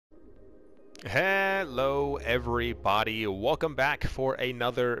Hello everybody, welcome back for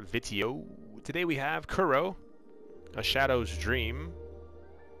another video. Today we have KURO, A Shadow's Dream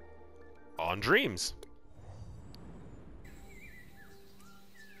on Dreams.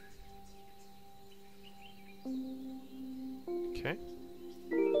 Okay.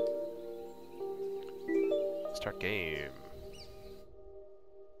 Start game.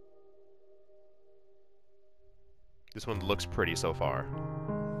 This one looks pretty so far.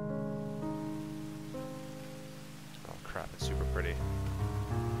 Oh crap, it's super pretty.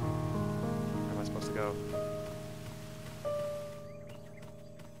 Where am I supposed to go?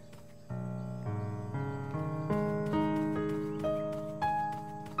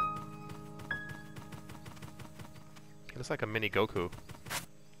 It looks like a mini Goku.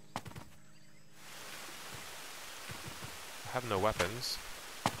 I have no weapons.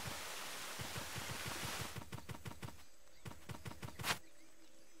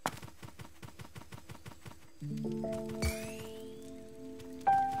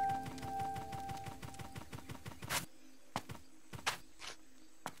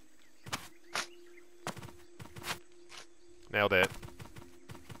 Nailed it.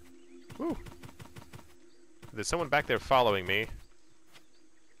 Woo! There's someone back there following me.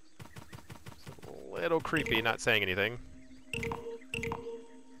 It's a little creepy, not saying anything.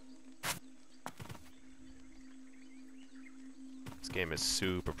 This game is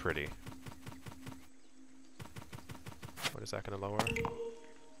super pretty. What is that going to lower?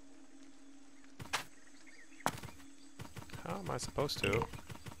 How am I supposed to?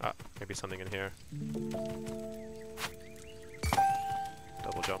 Ah, maybe something in here.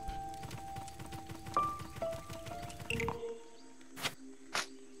 Double jump.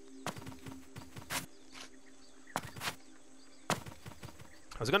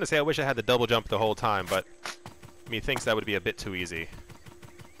 I was going to say I wish I had the double jump the whole time, but methinks that would be a bit too easy.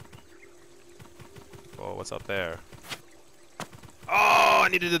 Oh, what's up there? Oh, I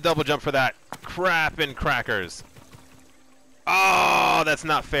needed a double jump for that. Crap and crackers. Oh, that's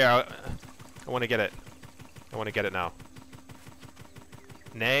not fair. I want to get it. I want to get it now.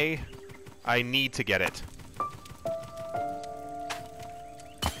 Nay, I need to get it.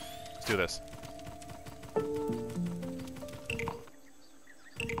 Let's do this.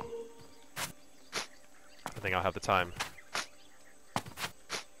 I think I'll have the time.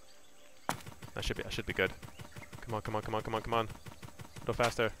 I should be good. Come on, come on, come on, come on, come on. A little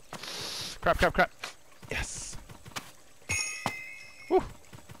faster. Crap, crap, crap. Yes. Woo.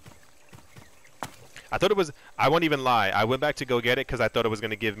 I thought it was, I won't even lie, I went back to go get it because I thought it was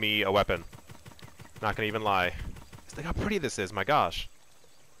going to give me a weapon. Not going to even lie. Look how pretty this is, my gosh.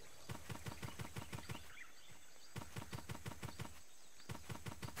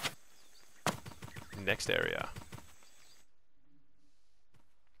 Next area.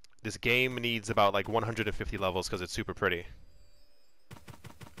 This game needs about like 150 levels because it's super pretty.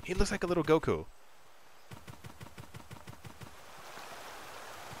 He looks like a little Goku.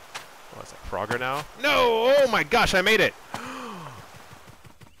 Oh, is that Frogger now? No! Oh my gosh, I made it!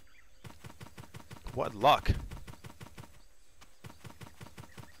 What luck.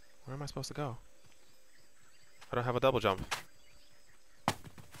 Where am I supposed to go? I don't have a double jump.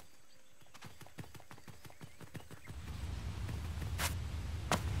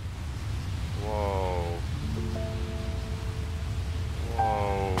 Whoa.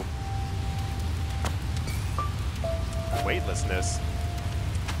 Whoa. Weightlessness.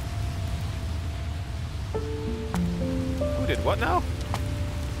 Who did what now?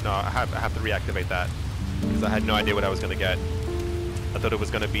 No, I have to reactivate that because I had no idea what I was gonna get. I thought it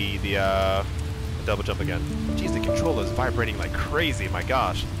was gonna be the double jump again. Jeez, the controller's vibrating like crazy. My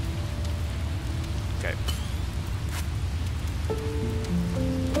gosh. Okay.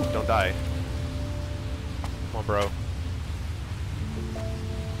 Ooh, don't die. Come on, bro.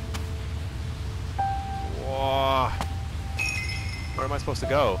 Whoa. Where am I supposed to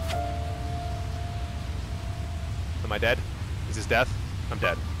go? Am I dead? Is this death? I'm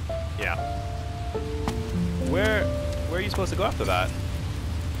dead. Yeah. Where are you supposed to go after that?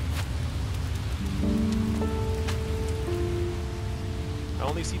 I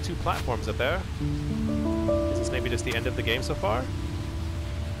only see 2 platforms up there. Is this maybe just the end of the game so far?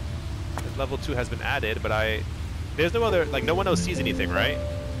 Level 2 has been added, but there's no other, like, no one else sees anything, right?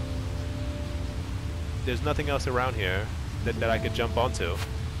 There's nothing else around here that I could jump onto.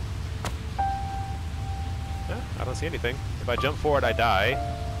 Yeah, I don't see anything. If I jump forward, I die.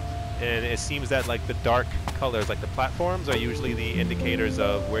 And it seems that, like, the dark colors, like the platforms, are usually the indicators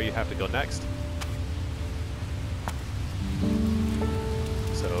of where you have to go next.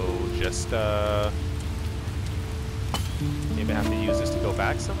 So, just, maybe I have to use this to go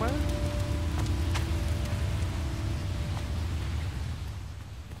back somewhere?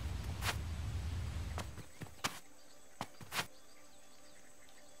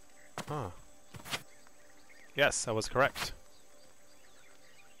 Yes, I was correct.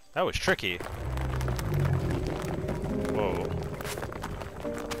 That was tricky. Whoa.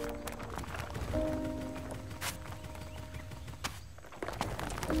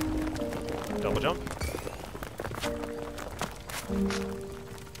 Double jump.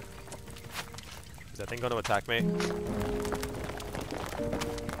 Is that thing going to attack me? And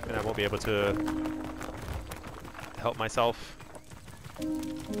I won't be able to help myself. Ooh.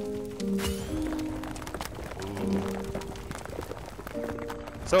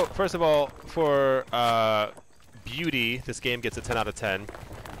 So, first of all, for beauty, this game gets a 10 out of 10.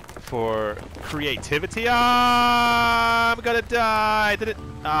 For creativity, I'm gonna die! Did it?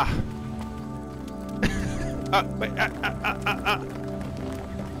 Wait,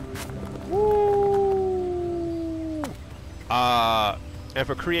 Woo! And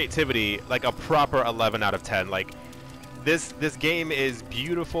for creativity, like a proper 11 out of 10. Like, this game is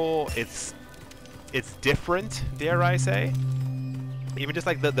beautiful. It's different, dare I say? Even just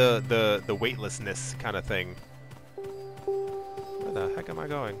like the weightlessness kind of thing. Where the heck am I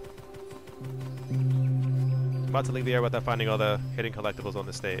going? I'm about to leave the air without finding all the hidden collectibles on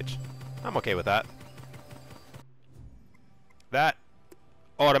the stage. I'm okay with that. That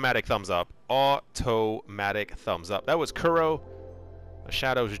automatic thumbs up. Automatic thumbs up. That was KURO, A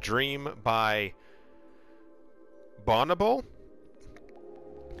Shadow's Dream by Bonable.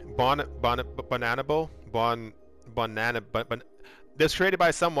 This created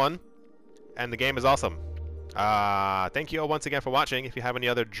by someone, and the game is awesome. Thank you all once again for watching. If you have any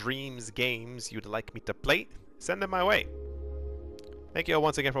other Dreams games you'd like me to play, send them my way. Thank you all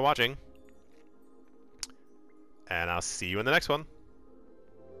once again for watching, and I'll see you in the next one.